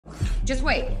Just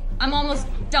wait. I'm almost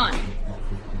done.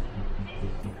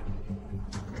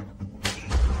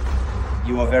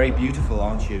 You are very beautiful,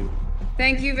 aren't you?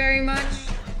 Thank you very much.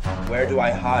 Where do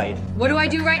I hide? What do I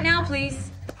do right now, please?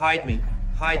 Hide me.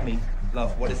 Hide me.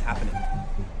 Love, what is happening?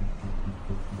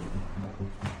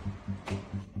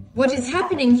 What is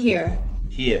happening here?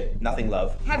 Here, nothing,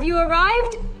 love. Have you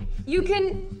arrived? You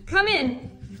can come in.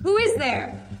 Who is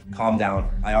there? Calm down.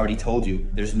 I already told you.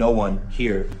 There's no one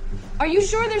here. Are you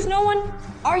sure there's no one?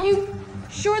 Are you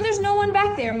sure there's no one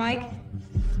back there, Mike?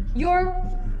 You're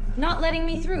not letting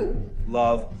me through.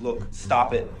 Love, look,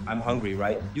 stop it. I'm hungry,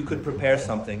 right? You could prepare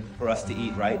something for us to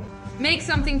eat, right? Make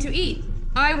something to eat.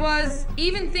 I was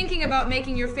even thinking about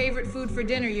making your favorite food for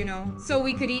dinner, you know, so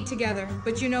we could eat together.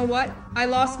 But you know what? I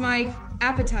lost my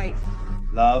appetite.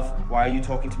 Love, why are you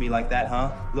talking to me like that,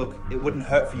 huh? Look, it wouldn't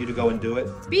hurt for you to go and do it.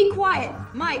 Be quiet.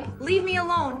 Mike, leave me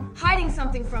alone. Hiding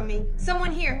something from me.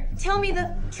 Someone here. Tell me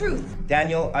the truth.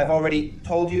 Daniel, I've already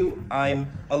told you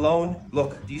I'm alone.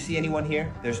 Look, do you see anyone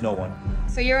here? There's no one.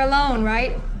 So you're alone,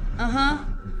 right? Uh-huh.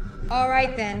 All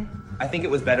right then. I think it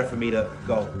was better for me to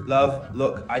go. Love,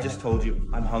 look, I just told you.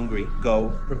 I'm hungry.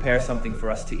 Go, prepare something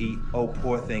for us to eat. Oh,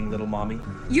 poor thing, little mommy.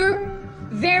 You're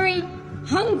very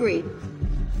hungry.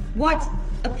 What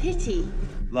a pity.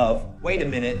 Love, wait a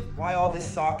minute. Why all this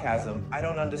sarcasm? I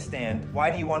don't understand.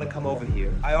 Why do you want to come over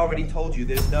here? I already told you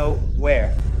there's no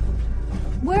where.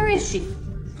 Where is she?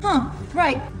 Huh,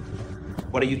 right.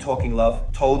 What are you talking,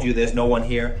 love? Told you there's no one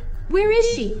here. Where is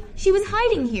she? She was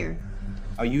hiding here.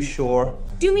 Are you sure?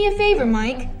 Do me a favor,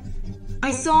 Mike.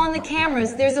 I saw on the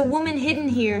cameras there's a woman hidden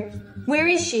here. Where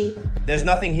is she? There's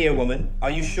nothing here, woman.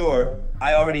 Are you sure?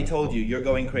 I already told you. You're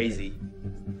going crazy.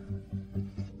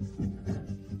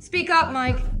 Speak up,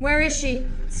 Mike. Where is she?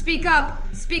 Speak up.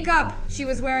 Speak up. She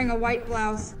was wearing a white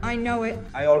blouse. I know it.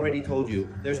 I already told you.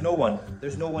 There's no one.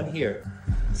 There's no one here.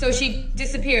 So she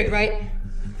disappeared, right?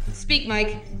 Speak,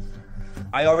 Mike.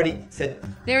 I already said...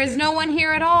 There is no one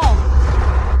here at all.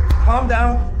 Calm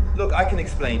down. Look, I can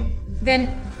explain.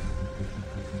 Then...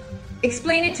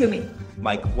 explain it to me.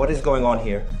 Mike, what is going on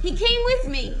here? He came with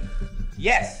me.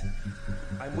 Yes!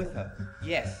 I'm with her.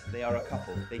 Yes, they are a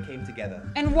couple. They came together.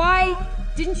 And why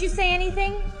didn't you say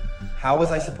anything? How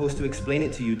was I supposed to explain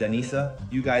it to you, Danisa?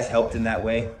 You guys helped in that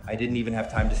way. I didn't even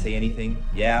have time to say anything.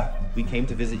 Yeah, we came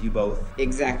to visit you both.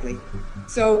 Exactly.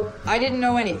 So, I didn't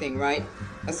know anything, right?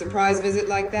 A surprise visit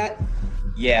like that?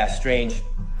 Yeah, strange.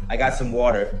 I got some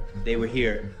water. They were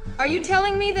here. Are you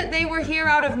telling me that they were here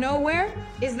out of nowhere?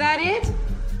 Is that it?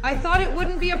 I thought it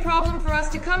wouldn't be a problem for us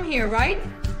to come here, right?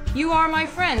 You are my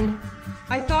friend.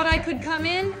 I thought I could come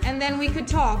in and then we could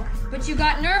talk. But you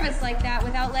got nervous like that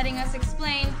without letting us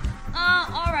explain.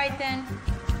 All right then.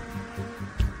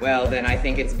 Well, then I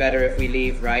think it's better if we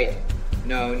leave, right?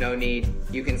 No need.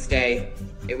 You can stay.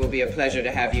 It will be a pleasure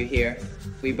to have you here.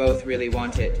 We both really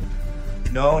want it.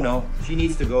 No. She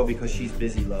needs to go because she's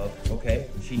busy, love. Okay?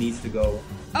 She needs to go.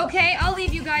 Okay, I'll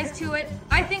leave you guys to it.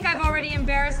 I think I've already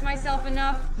embarrassed myself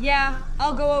enough. Yeah,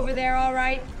 I'll go over there, all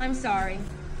right? I'm sorry.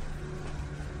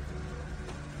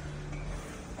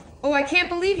 Oh, I can't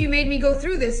believe you made me go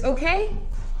through this, okay?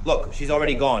 Look, she's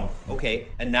already gone. Okay,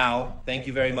 and now, thank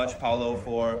you very much, Paolo,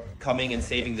 for coming and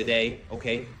saving the day.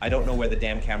 Okay, I don't know where the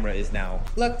damn camera is now.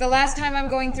 Look, the last time I'm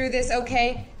going through this,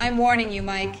 okay? I'm warning you,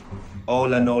 Mike. Oh,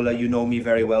 Lanola, you know me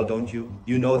very well, don't you?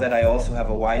 You know that I also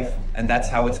have a wife, and that's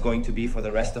how it's going to be for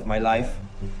the rest of my life.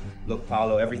 Look,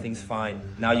 Paolo, everything's fine.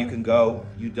 Now you can go.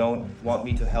 You don't want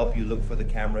me to help you look for the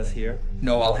cameras here?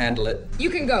 No, I'll handle it. You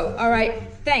can go, all right?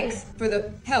 Thanks for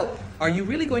the help. Are you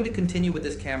really going to continue with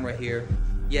this camera here?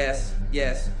 Yes.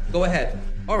 Go ahead.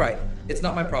 All right, it's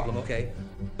not my problem, okay?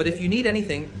 But if you need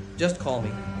anything, just call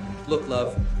me. Look,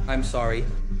 love, I'm sorry,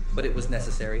 but it was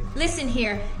necessary. Listen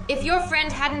here, if your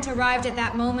friend hadn't arrived at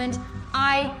that moment,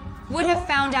 I would have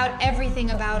found out everything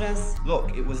about us.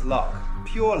 Look, it was luck.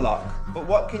 Pure luck. But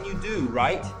what can you do,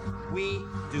 right? We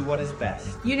do what is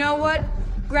best. You know what?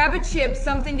 Grab a chip,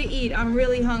 something to eat. I'm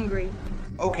really hungry.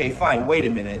 Okay, fine. Wait a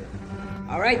minute.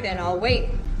 All right then, I'll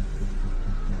wait.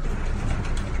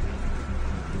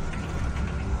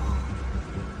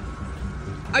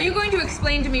 Are you going to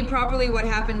explain to me properly what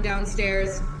happened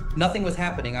downstairs? Nothing was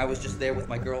happening. I was just there with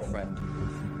my girlfriend.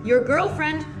 Your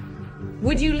girlfriend?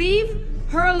 Would you leave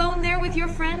her alone there with your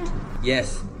friend?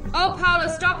 Yes. Oh, Paolo,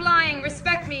 stop lying.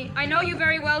 Respect me. I know you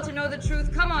very well to know the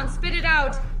truth. Come on, spit it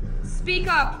out. Speak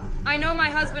up. I know my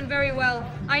husband very well.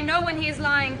 I know when he is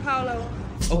lying, Paolo.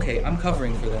 Okay, I'm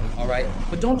covering for them, all right?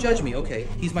 But don't judge me, okay?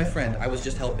 He's my friend. I was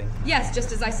just helping. Yes,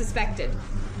 just as I suspected.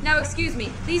 Now, excuse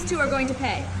me. These two are going to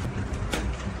pay.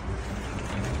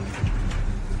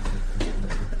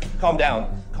 Calm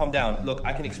down. Calm down. Look,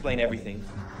 I can explain everything.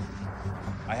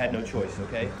 I had no choice,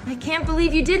 okay? I can't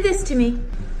believe you did this to me.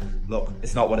 Look,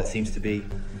 it's not what it seems to be.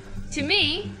 To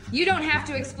me, you don't have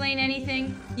to explain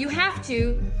anything. You have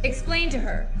to explain to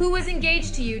her who was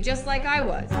engaged to you just like I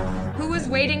was, who was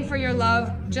waiting for your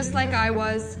love just like I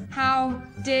was. How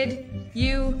did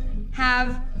you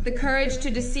have the courage to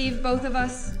deceive both of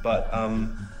us? But,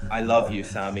 I love you,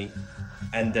 Sami.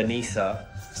 And Denisa,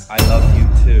 I love you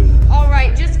too. All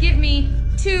right, just give me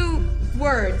 2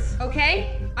 words,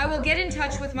 okay? I will get in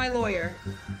touch with my lawyer.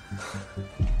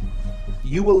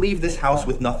 You will leave this house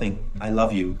with nothing. I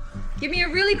love you. Give me a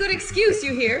really good excuse,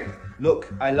 you hear?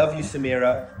 Look, I love you,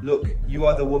 Samira. Look, you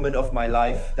are the woman of my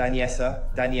life.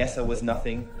 Daniesa was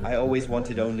nothing. I always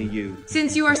wanted only you.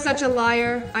 Since you are such a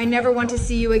liar, I never want to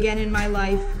see you again in my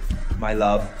life. My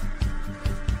love.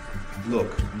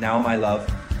 Look, now my love,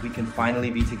 we can finally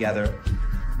be together.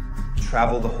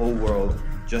 Travel the whole world,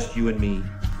 just you and me.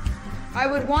 I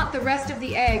would want the rest of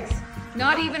the eggs.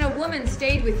 Not even a woman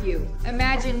stayed with you.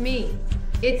 Imagine me.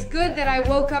 It's good that I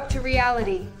woke up to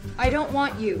reality. I don't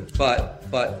want you. But,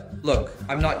 look,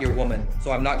 I'm not your woman,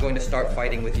 so I'm not going to start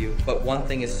fighting with you. But one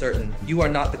thing is certain, you are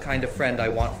not the kind of friend I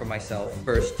want for myself.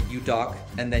 First, you dock,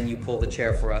 and then you pull the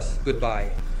chair for us.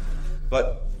 Goodbye.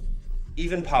 But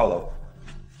even Paolo.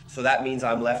 So that means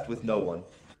I'm left with no one.